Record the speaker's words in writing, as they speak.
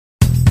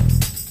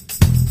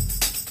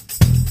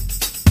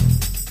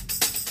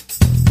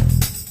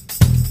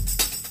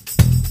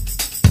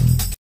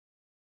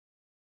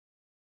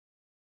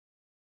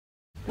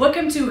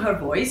Her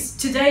Voice.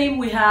 Today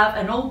we have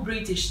an old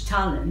British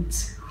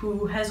talent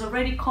who has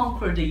already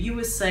conquered the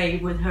USA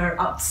with her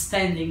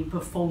outstanding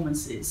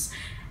performances.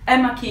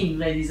 Emma King,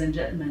 ladies and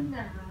gentlemen.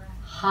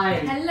 Hi.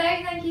 Hello,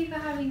 thank you for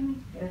having me.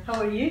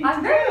 How are you?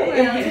 I'm very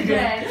well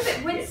today. A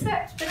bit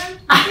windswept, but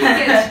I'm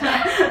pretty good.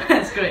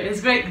 That's great. It's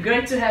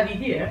great to have you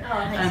here.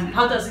 Oh, thanks.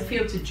 How does it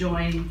feel to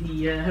join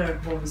the Her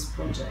Voice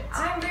project?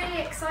 I'm really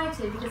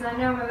excited because I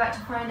know I'm about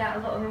to find out a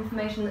lot of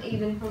information that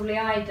even probably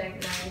I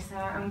don't know, so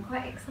I'm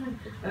quite excited.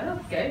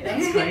 Okay,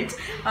 that's great.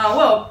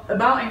 Well,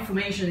 about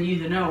information that you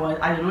don't know,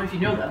 I don't know if you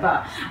know that,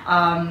 but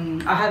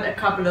I had a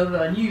couple of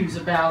news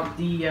about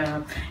the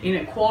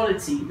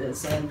inequality,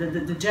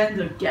 the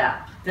gender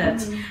gap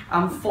that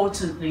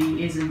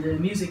unfortunately is in the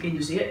music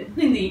industry,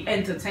 in the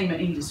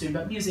entertainment industry,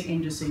 but music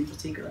industry in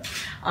particular.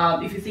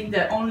 If you think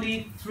that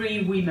only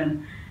 3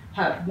 women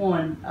have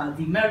won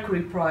the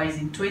Mercury Prize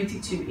in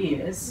 22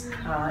 years,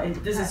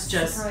 this is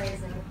just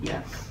surprising.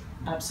 Yeah.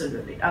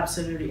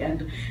 Absolutely,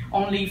 and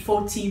only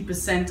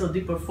 14% of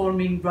the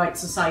Performing Rights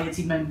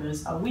Society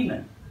members are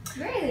women.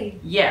 Really?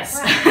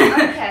 Yes,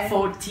 Wow. Okay.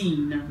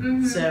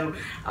 14. So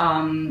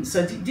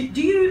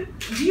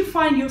do you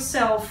find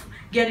yourself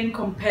getting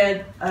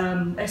compared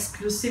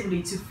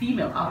exclusively to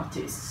female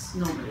artists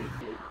normally?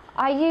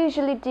 I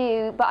usually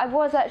do, but I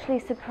was actually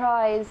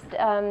surprised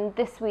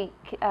this week.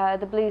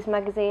 The Blues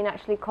magazine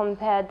actually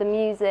compared the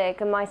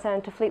music and my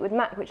sound to Fleetwood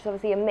Mac, which is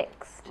obviously a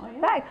mixed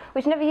bag,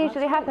 which never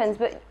usually happens.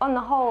 But on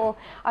the whole,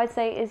 I'd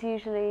say it is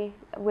usually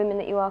women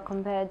that you are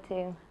compared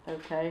to.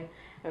 Okay.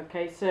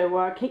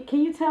 So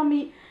can you tell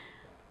me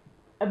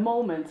a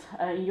moment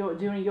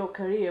during your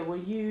career where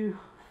you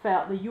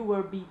felt that you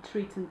were being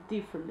treated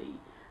differently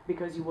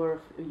because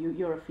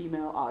you're a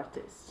female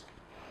artist?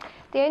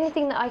 The only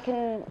thing that I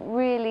can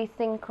really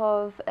think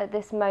of at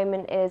this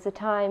moment is a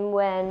time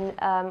when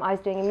I was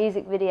doing a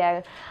music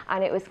video,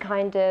 and it was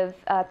kind of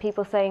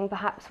people saying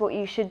perhaps what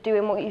you should do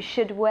and what you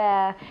should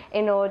wear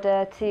in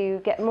order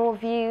to get more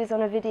views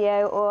on a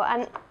video,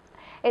 and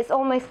it's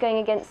almost going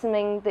against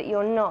something that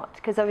you're not,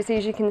 because obviously,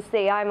 as you can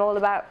see, I'm all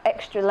about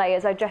extra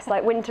layers. I dress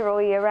like winter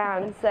all year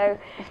round. So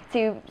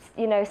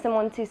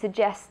someone to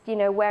suggest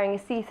wearing a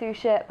see-through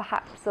shirt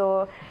perhaps,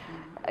 or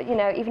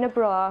even a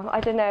bra, I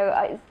don't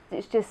know,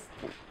 it's just,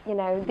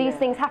 these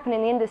things happen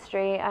in the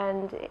industry,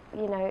 and,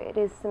 it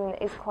is something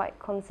that is quite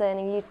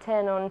concerning. You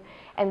turn on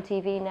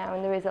MTV now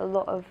and there is a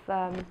lot of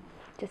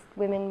just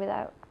women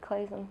without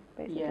clothes on,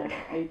 basically.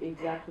 Yeah,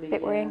 exactly.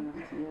 Bit worrying.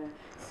 Yeah.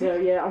 So,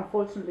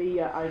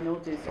 unfortunately, I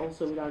noticed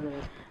also with other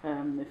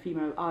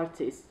female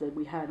artists that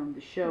we had on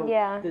the show,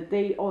 that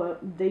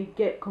they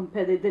get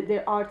compared,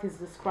 their art is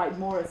described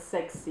more as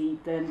sexy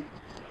than,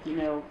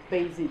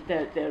 basic,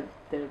 the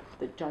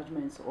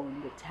judgments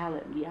on the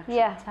talent, the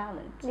actual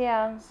talent.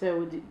 Yeah.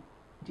 So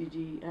did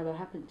you ever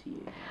happen to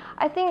you?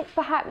 I think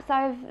perhaps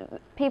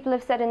people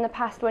have said in the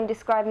past when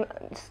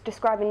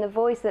describing the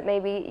voice that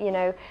maybe,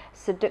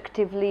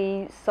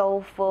 seductively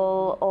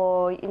soulful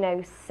or,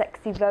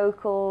 sexy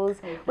vocals,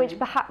 which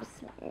perhaps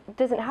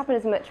doesn't happen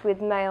as much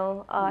with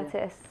male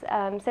artists.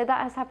 So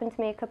that has happened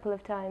to me a couple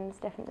of times,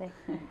 definitely.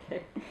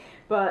 Okay.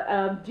 But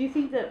do you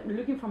think that,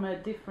 looking from a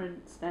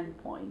different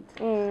standpoint,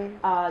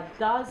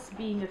 does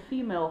being a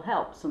female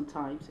help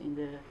sometimes in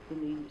the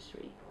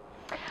industry?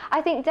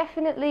 I think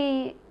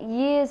definitely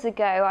years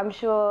ago, I'm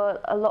sure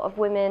a lot of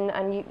women,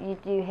 and you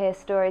do hear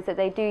stories that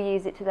they do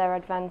use it to their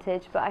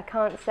advantage, but I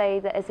can't say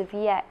that as of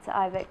yet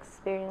I've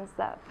experienced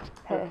that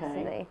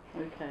personally.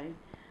 Okay.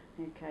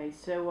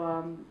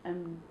 So,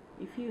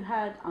 if you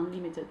had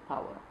unlimited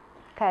power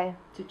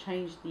to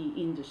change the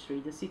industry,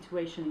 the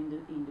situation in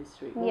the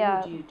industry,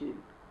 what would you do?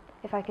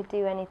 If I could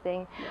do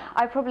anything,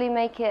 I'd probably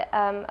make it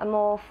a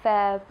more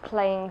fair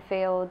playing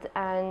field,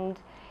 and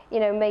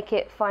make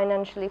it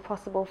financially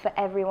possible for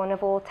everyone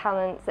of all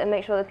talents, and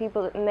make sure the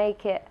people that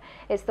make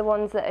it's the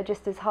ones that are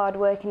just as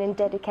hardworking and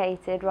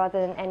dedicated rather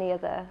than any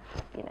other,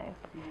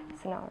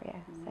 scenario.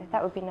 So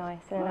that would be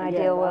nice in an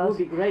ideal world. That would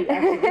be great,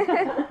 actually.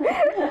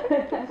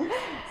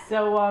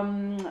 So,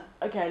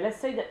 okay, let's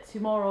say that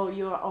tomorrow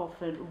you are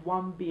offered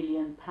 £1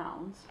 billion.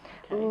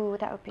 Okay. Ooh,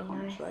 that would be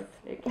contract.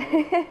 nice.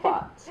 Okay,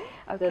 but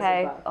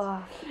okay.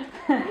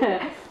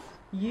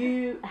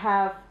 You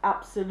have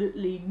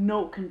absolutely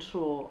no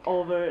control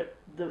over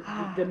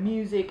the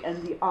music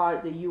and the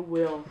art that you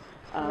will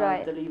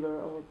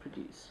deliver or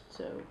produce.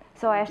 So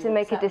I have to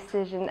make a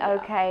decision. Yeah.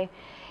 Okay.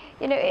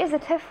 It is a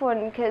tough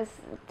one, because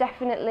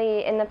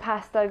definitely in the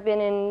past I've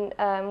been in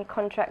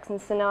contracts and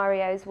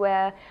scenarios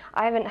where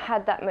I haven't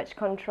had that much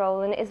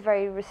control, and it is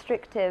very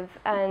restrictive,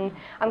 and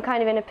I'm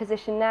kind of in a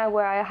position now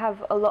where I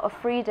have a lot of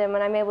freedom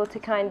and I'm able to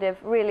kind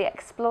of really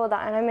explore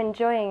that, and I'm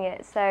enjoying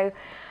it. So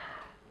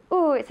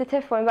it's a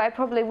tough one, but I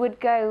probably would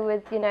go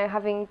with,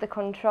 having the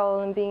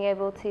control and being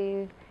able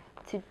to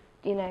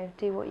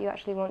do what you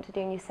actually want to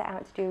do and you set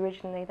out to do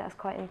originally. That's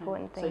quite an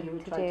important thing to do. So you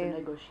would try to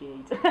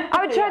negotiate.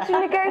 I would try to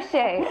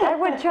negotiate. I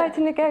would try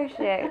to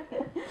negotiate.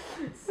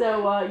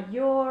 So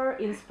your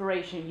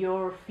inspiration,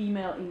 your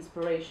female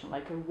inspiration,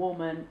 like a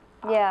woman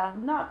Yeah.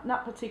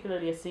 Not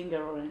particularly a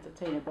singer or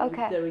entertainer, but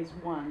Okay. if there is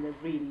one that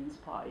really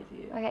inspires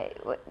you. Okay,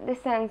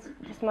 this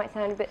might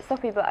sound a bit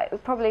soppy, but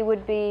it probably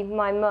would be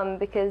my mum,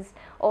 because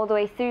all the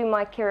way through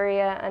my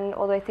career and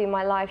all the way through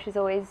my life, she's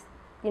always,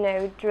 you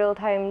know, drilled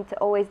home to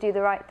always do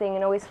the right thing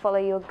and always follow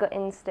your gut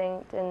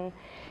instinct. And,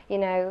 you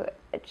know,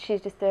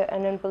 she's just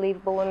an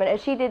unbelievable woman. And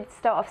she did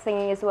start off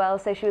singing as well,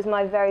 so she was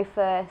my very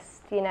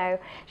first, you know,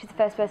 she's the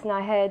first person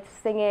I heard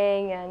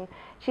singing, and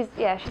she's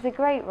a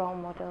great role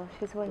model.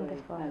 She's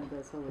wonderful. Great. And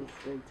that's always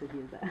great to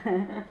hear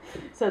that.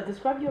 So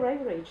describe your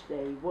average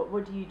day.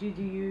 What do you do?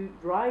 Do you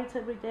write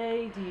every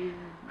day?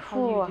 How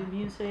do you do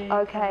music?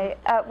 Okay,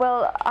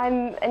 well,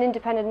 I'm an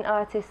independent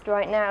artist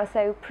right now,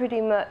 so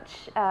pretty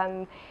much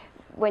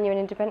when you're an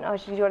independent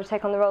artist, you want to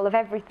take on the role of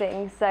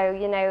everything. So,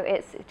 you know,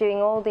 it's doing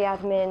all the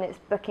admin, it's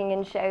booking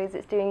in shows,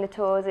 it's doing the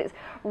tours, it's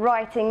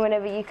writing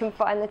whenever you can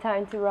find the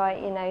time to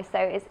write, you know, so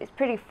it's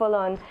pretty full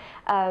on,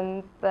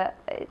 but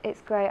it's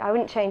great. I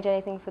wouldn't change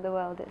anything for the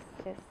world.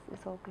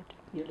 It's all good.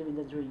 You're living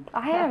the dream.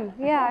 I am,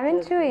 yeah, I'm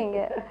enjoying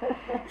it.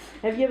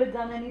 Have you ever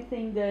done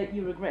anything that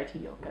you regret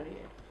in your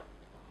career?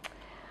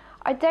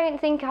 I don't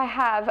think I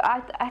have.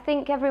 I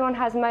think everyone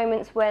has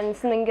moments when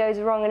something goes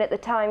wrong, and at the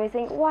time you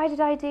think, why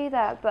did I do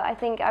that? But I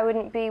think I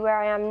wouldn't be where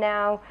I am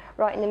now,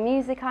 writing the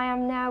music I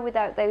am now,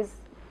 without those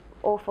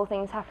awful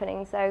things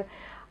happening. So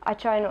I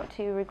try not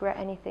to regret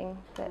anything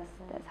that's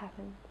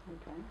happened.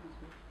 Okay.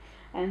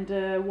 And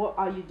what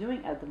are you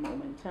doing at the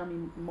moment? Tell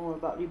me more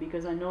about you,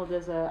 because I know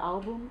there's an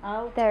album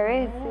out. There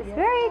is. It's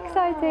very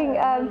exciting.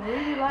 I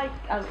really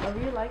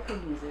like your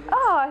music. It's,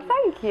 Oh,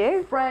 thank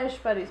you. Fresh,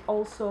 but it's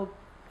also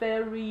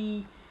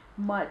very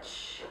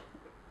much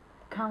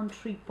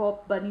country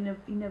pop, but in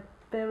a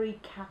very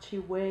catchy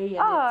way. And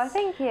Oh,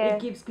 thank you. It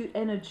gives good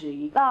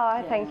energy.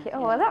 Oh, thank you.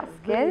 Oh, well, that's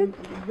good.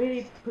 It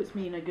really puts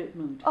me in a good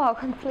mood. Oh,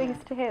 I'm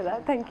pleased to hear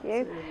that. Thank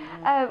you.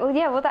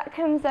 Absolutely, Well, that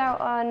comes out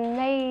on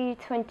May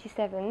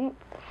 27th.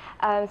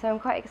 So I'm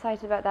quite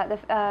excited about that.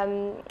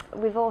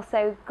 We've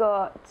also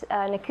got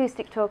an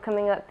acoustic tour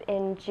coming up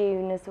in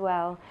June as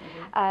well.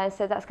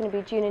 So that's going to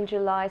be June and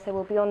July. So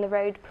we'll be on the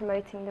road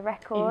promoting the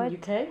record. In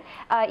UK?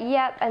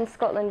 Yep, and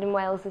Scotland and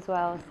Wales as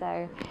well.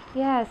 So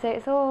yeah, so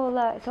it's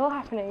all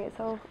happening. It's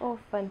all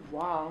fun.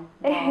 Wow.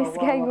 It's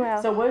going well.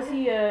 So where's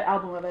the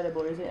album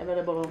available? Is it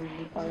available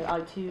on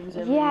iTunes?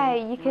 Yeah,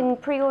 you can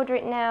pre-order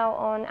it now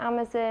on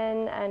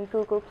Amazon and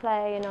Google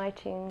Play and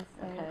iTunes.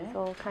 So Okay. it's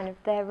all kind of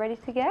there, ready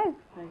to go.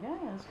 Okay,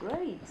 that's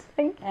great.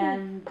 Thank you.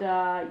 And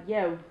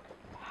yeah,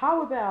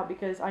 how about,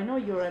 because I know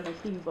you're in a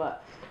team,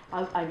 but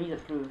I need a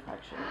proof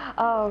actually.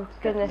 Oh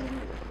goodness.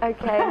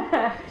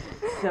 Okay.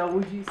 So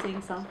would you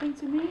sing something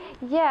to me?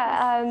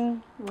 Yeah.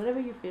 Whatever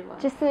you feel like.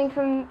 Just something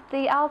from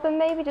the album,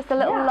 maybe just a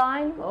little Yeah.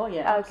 line. Oh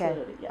yeah, Okay.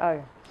 absolutely.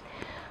 Yeah.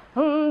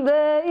 Oh.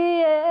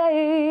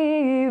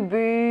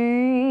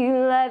 Baby,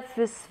 life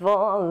is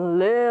for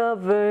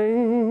living,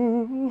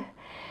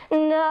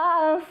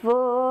 not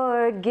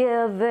for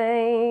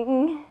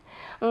giving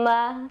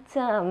my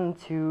time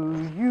to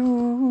you.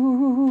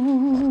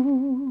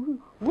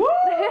 Woo!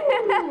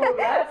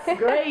 That's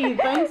great.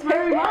 Thanks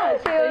very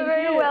much. You're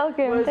very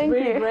welcome. It was Thank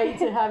really you. great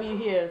to have you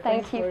here.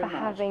 Thank Thanks you very for much.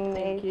 having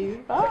me. Thank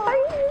you.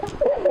 Bye. Thank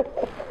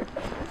you.